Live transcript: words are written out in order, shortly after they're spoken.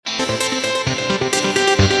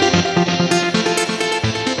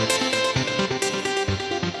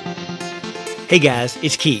Hey guys,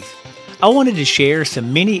 it's Keith. I wanted to share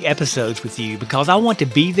some mini episodes with you because I want to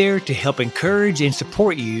be there to help encourage and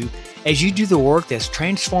support you as you do the work that's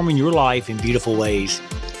transforming your life in beautiful ways.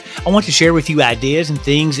 I want to share with you ideas and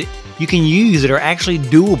things that you can use that are actually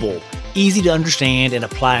doable, easy to understand and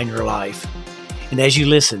apply in your life. And as you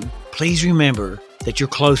listen, please remember that you're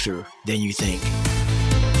closer than you think.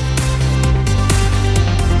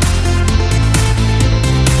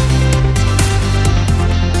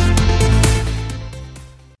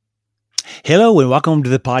 Hello and welcome to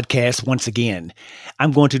the podcast once again.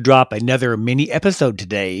 I'm going to drop another mini episode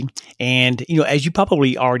today. And, as you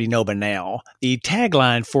probably already know by now, the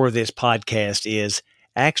tagline for this podcast is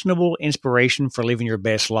actionable inspiration for living your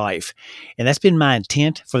best life. And that's been my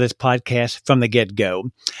intent for this podcast from the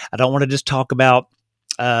get-go. I don't want to just talk about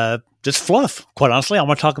just fluff. Quite honestly, I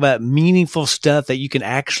want to talk about meaningful stuff that you can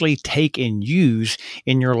actually take and use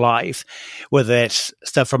in your life, whether that's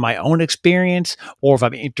stuff from my own experience or if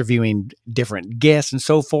I'm interviewing different guests and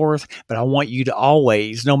so forth. But I want you to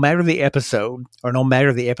always, no matter the episode or no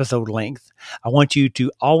matter the episode length, I want you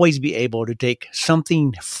to always be able to take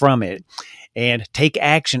something from it and take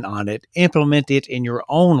action on it, implement it in your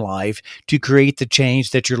own life to create the change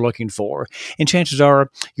that you're looking for. And chances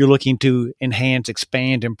are you're looking to enhance,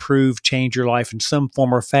 expand, improve, change your life in some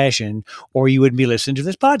form or fashion, or you wouldn't be listening to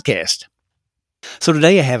this podcast. So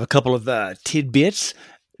today I have a couple of tidbits,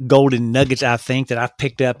 golden nuggets, I think, that I've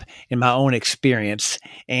picked up in my own experience.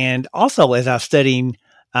 And also as I'm studying,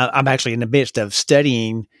 I'm actually in the midst of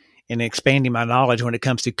studying and expanding my knowledge when it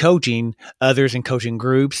comes to coaching others and coaching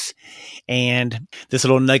groups. And this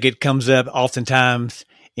little nugget comes up oftentimes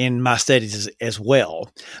in my studies as well.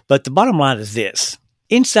 But the bottom line is this.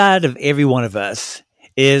 Inside of every one of us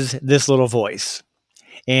is this little voice.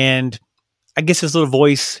 And I guess this little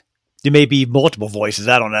voice, there may be multiple voices,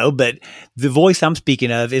 I don't know, but the voice I'm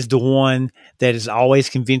speaking of is the one that is always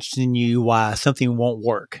convincing you why something won't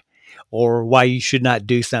work, or why you should not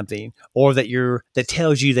do something, or that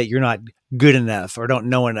tells you that you're not good enough or don't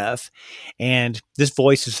know enough. And this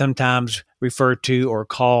voice is sometimes referred to or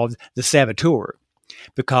called the saboteur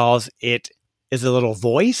because it is a little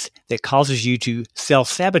voice that causes you to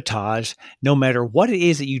self-sabotage no matter what it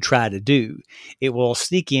is that you try to do. It will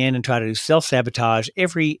sneak in and try to self-sabotage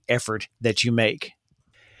every effort that you make.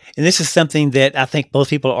 And this is something that I think most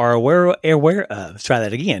people are aware of. Let's try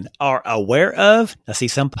that again. Are aware of. I see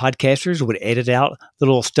some podcasters would edit out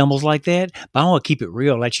little stumbles like that, but I want to keep it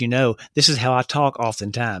real, let you know this is how I talk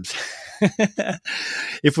oftentimes.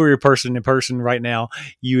 If we were in person right now,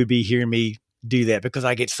 you would be hearing me do that because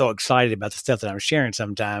I get so excited about the stuff that I'm sharing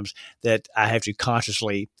sometimes that I have to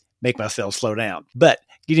consciously make myself slow down. But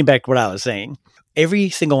getting back to what I was saying, every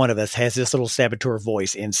single one of us has this little saboteur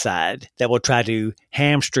voice inside that will try to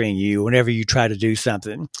hamstring you whenever you try to do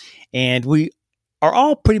something. And we are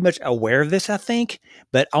all pretty much aware of this, I think,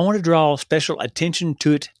 but I want to draw special attention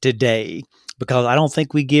to it today because I don't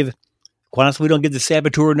think quite honestly, we don't give the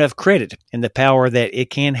saboteur enough credit and the power that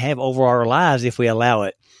it can have over our lives if we allow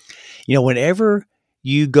it. Whenever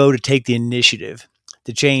you go to take the initiative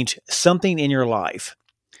to change something in your life,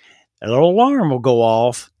 a little alarm will go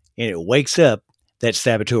off and it wakes up that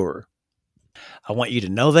saboteur. I want you to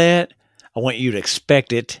know that. I want you to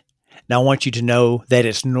expect it. And I want you to know that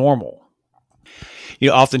it's normal.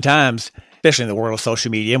 Oftentimes, especially in the world of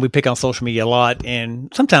social media, and we pick on social media a lot,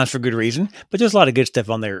 and sometimes for good reason, but there's a lot of good stuff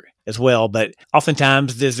on there as well. But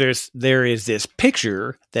oftentimes there is this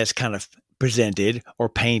picture that's kind of presented or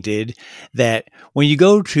painted that when you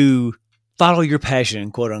go to follow your passion,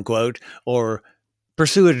 quote unquote, or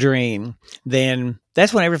pursue a dream, then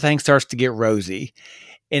that's when everything starts to get rosy.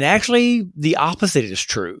 And actually, the opposite is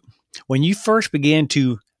true. When you first begin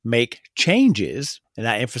to make changes, and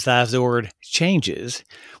I emphasize the word changes,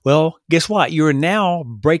 well, guess what? You are now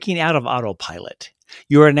breaking out of autopilot.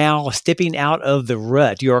 You are now stepping out of the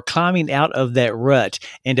rut. You are climbing out of that rut.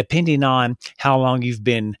 And depending on how long you've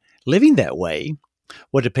been living that way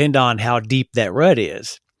will depend on how deep that rut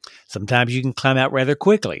is. Sometimes you can climb out rather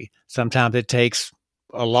quickly. Sometimes it takes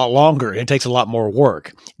a lot longer. It takes a lot more work.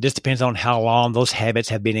 It just depends on how long those habits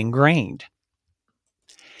have been ingrained.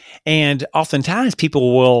 And oftentimes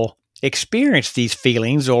people will experience these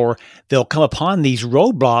feelings or they'll come upon these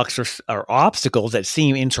roadblocks or obstacles that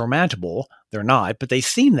seem insurmountable. They're not, but they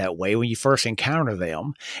seem that way when you first encounter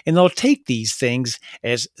them. And they'll take these things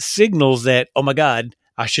as signals that, oh my God,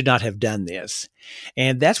 I should not have done this.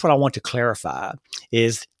 And that's what I want to clarify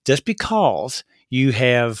is just because you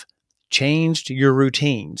have changed your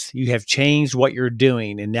routines. You have changed what you're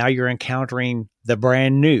doing, and now you're encountering the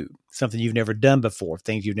brand new, something you've never done before,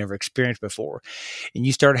 things you've never experienced before. And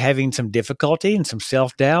you start having some difficulty and some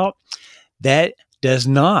self-doubt. That does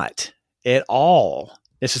not at all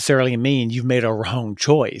necessarily mean you've made a wrong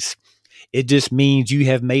choice. It just means you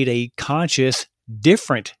have made a conscious,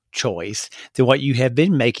 different choice than what you have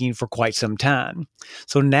been making for quite some time.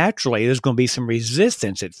 So naturally, there's going to be some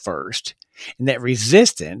resistance at first. And that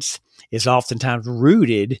resistance is oftentimes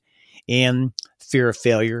rooted in fear of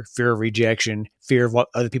failure, fear of rejection, fear of what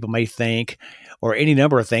other people may think, or any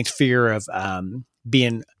number of things, fear of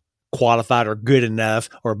being qualified or good enough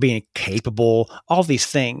or being capable, all these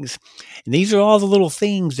things. And these are all the little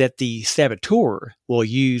things that the saboteur will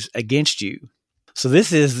use against you. So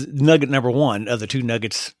this is nugget number one of the two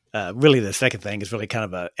nuggets. Really, the second thing is really kind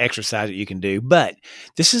of an exercise that you can do. But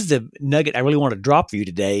this is the nugget I really want to drop for you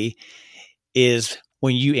today is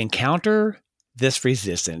when you encounter this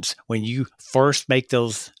resistance, when you first make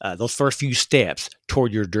those first few steps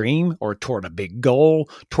toward your dream or toward a big goal,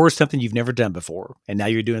 towards something you've never done before, and now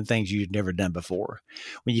you're doing things you've never done before.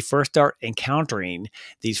 When you first start encountering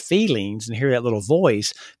these feelings and hear that little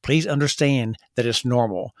voice, please understand that it's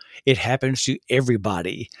normal. It happens to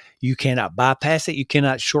everybody. You cannot bypass it. You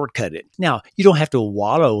cannot shortcut it. Now, you don't have to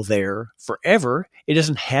wallow there forever. It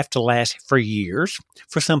doesn't have to last for years.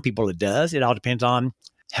 For some people, it does. It all depends on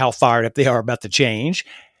how fired up they are about the change,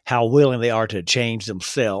 how willing they are to change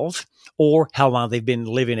themselves, or how long they've been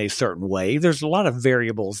living a certain way. There's a lot of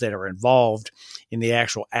variables that are involved in the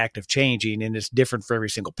actual act of changing, and it's different for every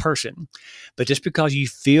single person. But just because you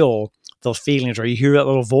feel those feelings or you hear that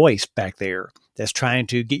little voice back there that's trying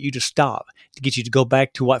to get you to stop, to get you to go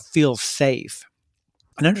back to what feels safe.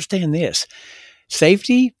 And understand this,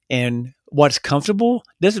 safety and what's comfortable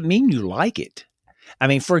doesn't mean you like it. I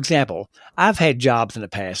mean, for example, I've had jobs in the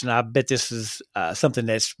past, and I bet this is something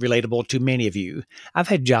that's relatable to many of you. I've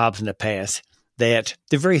had jobs in the past that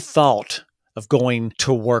the very thought of going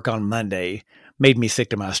to work on Monday made me sick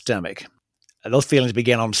to my stomach. Those feelings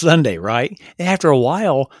began on Sunday, right? And after a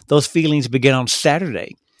while, those feelings began on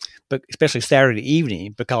Saturday, but especially Saturday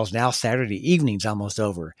evening, because now Saturday evening's almost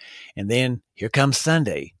over. And then here comes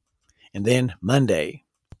Sunday, and then Monday.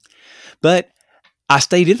 But I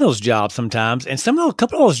stayed in those jobs sometimes, and a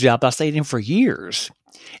couple of those jobs I stayed in for years.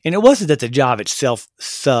 And it wasn't that the job itself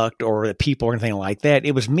sucked or the people or anything like that.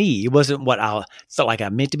 It was me. It wasn't what I felt like I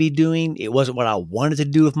meant to be doing. It wasn't what I wanted to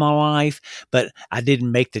do with my life, but I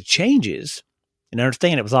didn't make the changes. And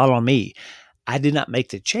understand, it was all on me. I did not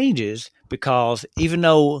make the changes because even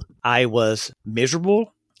though I was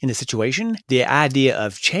miserable in the situation, the idea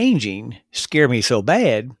of changing scared me so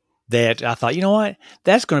bad that I thought, you know what,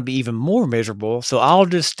 that's going to be even more miserable. So I'll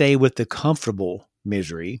just stay with the comfortable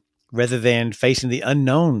misery rather than facing the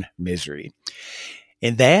unknown misery.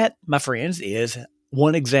 And that, my friends, is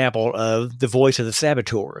one example of the voice of the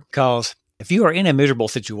saboteur. Because if you are in a miserable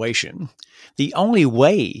situation, the only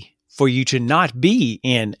way for you to not be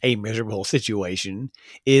in a miserable situation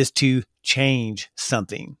is to change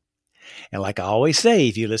something. And like I always say,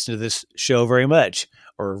 if you listen to this show very much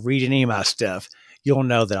or read any of my stuff, you'll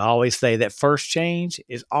know that I always say that first change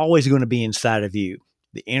is always going to be inside of you.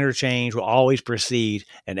 The inner change will always precede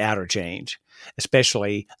an outer change,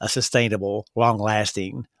 especially a sustainable,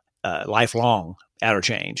 long-lasting, lifelong outer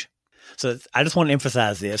change. So I just want to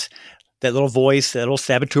emphasize this. That little voice, that little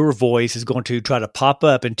saboteur voice is going to try to pop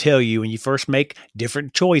up and tell you when you first make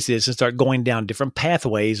different choices and start going down different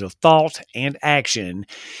pathways of thought and action,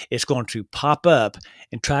 it's going to pop up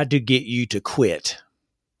and try to get you to quit.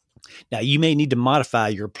 Now, you may need to modify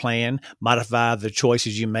your plan, modify the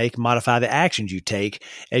choices you make, modify the actions you take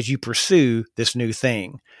as you pursue this new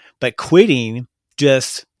thing. But quitting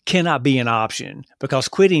just cannot be an option, because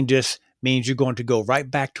quitting just means you're going to go right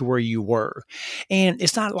back to where you were. And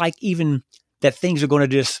it's not like even that things are going to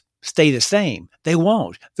just stay the same. They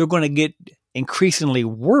won't. They're going to get increasingly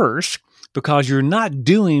worse because you're not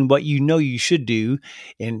doing what you know you should do.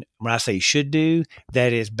 And when I say should do,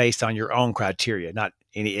 that is based on your own criteria, not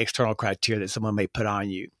any external criteria that someone may put on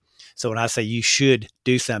you. So when I say you should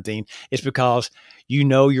do something, it's because you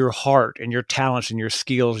know your heart and your talents and your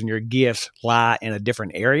skills and your gifts lie in a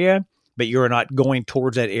different area, but you're not going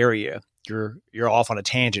towards that area. You're off on a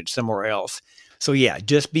tangent somewhere else. So yeah,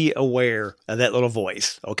 just be aware of that little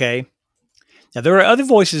voice, okay? Now, there are other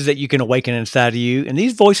voices that you can awaken inside of you, and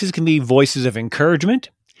these voices can be voices of encouragement.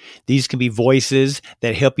 These can be voices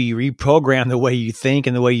that help you reprogram the way you think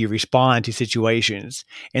and the way you respond to situations.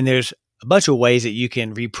 And there's a bunch of ways that you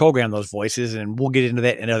can reprogram those voices, and we'll get into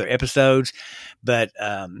that in other episodes. But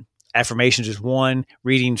Affirmations is one.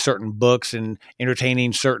 Reading certain books and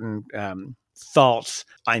entertaining certain thoughts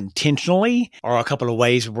intentionally are a couple of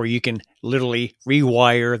ways where you can literally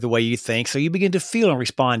rewire the way you think so you begin to feel and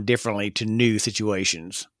respond differently to new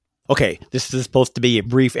situations. Okay, this is supposed to be a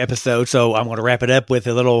brief episode, so I'm going to wrap it up with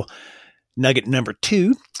a little nugget number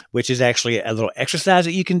 2, which is actually a little exercise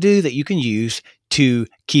that you can do that you can use to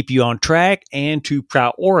keep you on track and to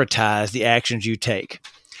prioritize the actions you take.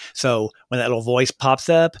 So when that little voice pops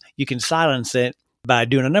up, you can silence it by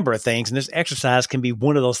doing a number of things. And this exercise can be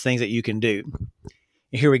one of those things that you can do.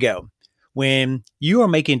 And here we go. When you are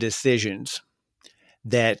making decisions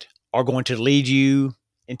that are going to lead you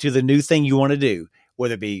into the new thing you want to do,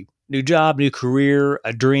 whether it be new job, new career,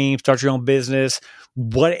 a dream, start your own business,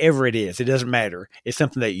 whatever it is, it doesn't matter. It's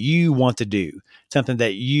something that you want to do, something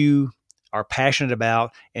that you are passionate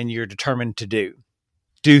about and you're determined to do.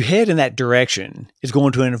 To head in that direction is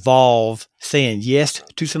going to involve saying yes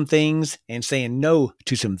to some things and saying no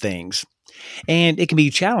to some things. And it can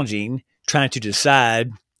be challenging trying to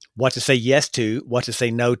decide what to say yes to, what to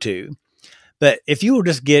say no to. But if you will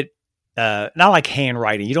just get, not like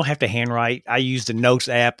handwriting, you don't have to handwrite. I use the Notes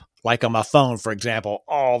app, like on my phone, for example,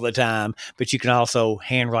 all the time, but you can also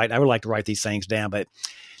handwrite. I would like to write these things down, but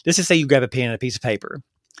let's just say you grab a pen and a piece of paper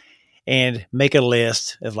and make a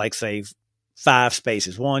list of, like, say, 5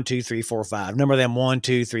 spaces, 1, 2, 3, 4, 5. Number them 1,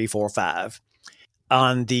 2, 3, 4, 5.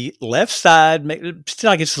 On the left side,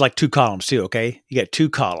 still, I guess it's like 2 columns too, okay? You got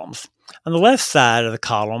 2 columns. On the left side of the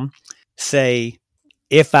column, say,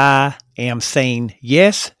 if I am saying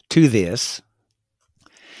yes to this,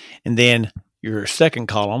 and then your second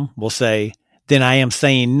column will say, then I am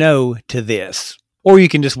saying no to this. Or you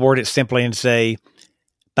can just word it simply and say,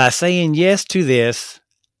 by saying yes to this,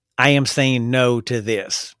 I am saying no to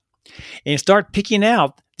this. And start picking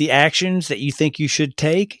out the actions that you think you should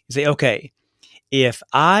take. Say, okay, if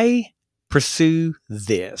I pursue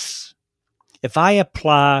this, if I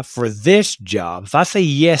apply for this job, if I say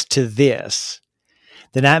yes to this,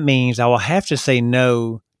 then that means I will have to say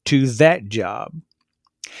no to that job.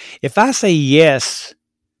 If I say yes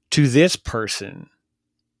to this person,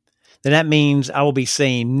 then that means I will be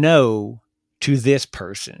saying no to this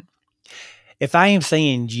person. If I am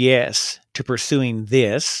saying yes to pursuing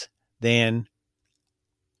this, then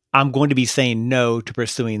I'm going to be saying no to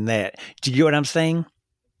pursuing that. Do you get what I'm saying?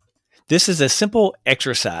 This is a simple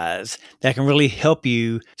exercise that can really help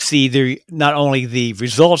you see not only the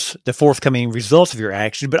results, the forthcoming results of your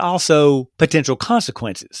action, but also potential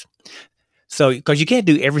consequences. So, because you can't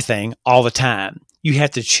do everything all the time, you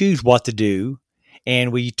have to choose what to do.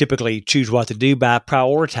 And we typically choose what to do by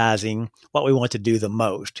prioritizing what we want to do the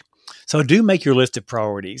most. So do make your list of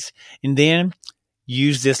priorities and then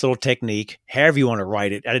use this little technique, however you want to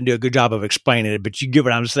write it. I didn't do a good job of explaining it, but you get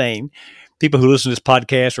what I'm saying. People who listen to this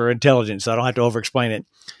podcast are intelligent, so I don't have to over-explain it.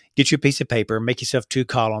 Get you a piece of paper, make yourself 2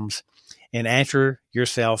 columns, and answer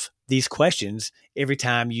yourself these questions every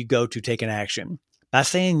time you go to take an action. By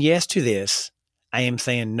saying yes to this, I am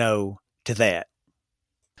saying no to that.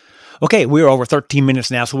 Okay, we're over 13 minutes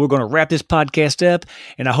now, so we're going to wrap this podcast up,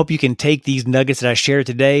 and I hope you can take these nuggets that I shared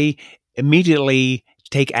today, immediately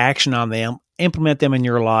take action on them, implement them in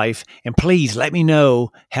your life, and please let me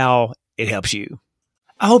know how it helps you.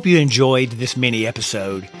 I hope you enjoyed this mini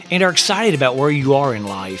episode and are excited about where you are in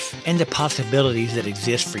life and the possibilities that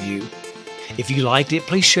exist for you. If you liked it,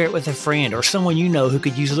 please share it with a friend or someone you know who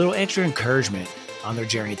could use a little extra encouragement on their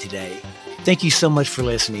journey today. Thank you so much for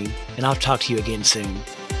listening, and I'll talk to you again soon.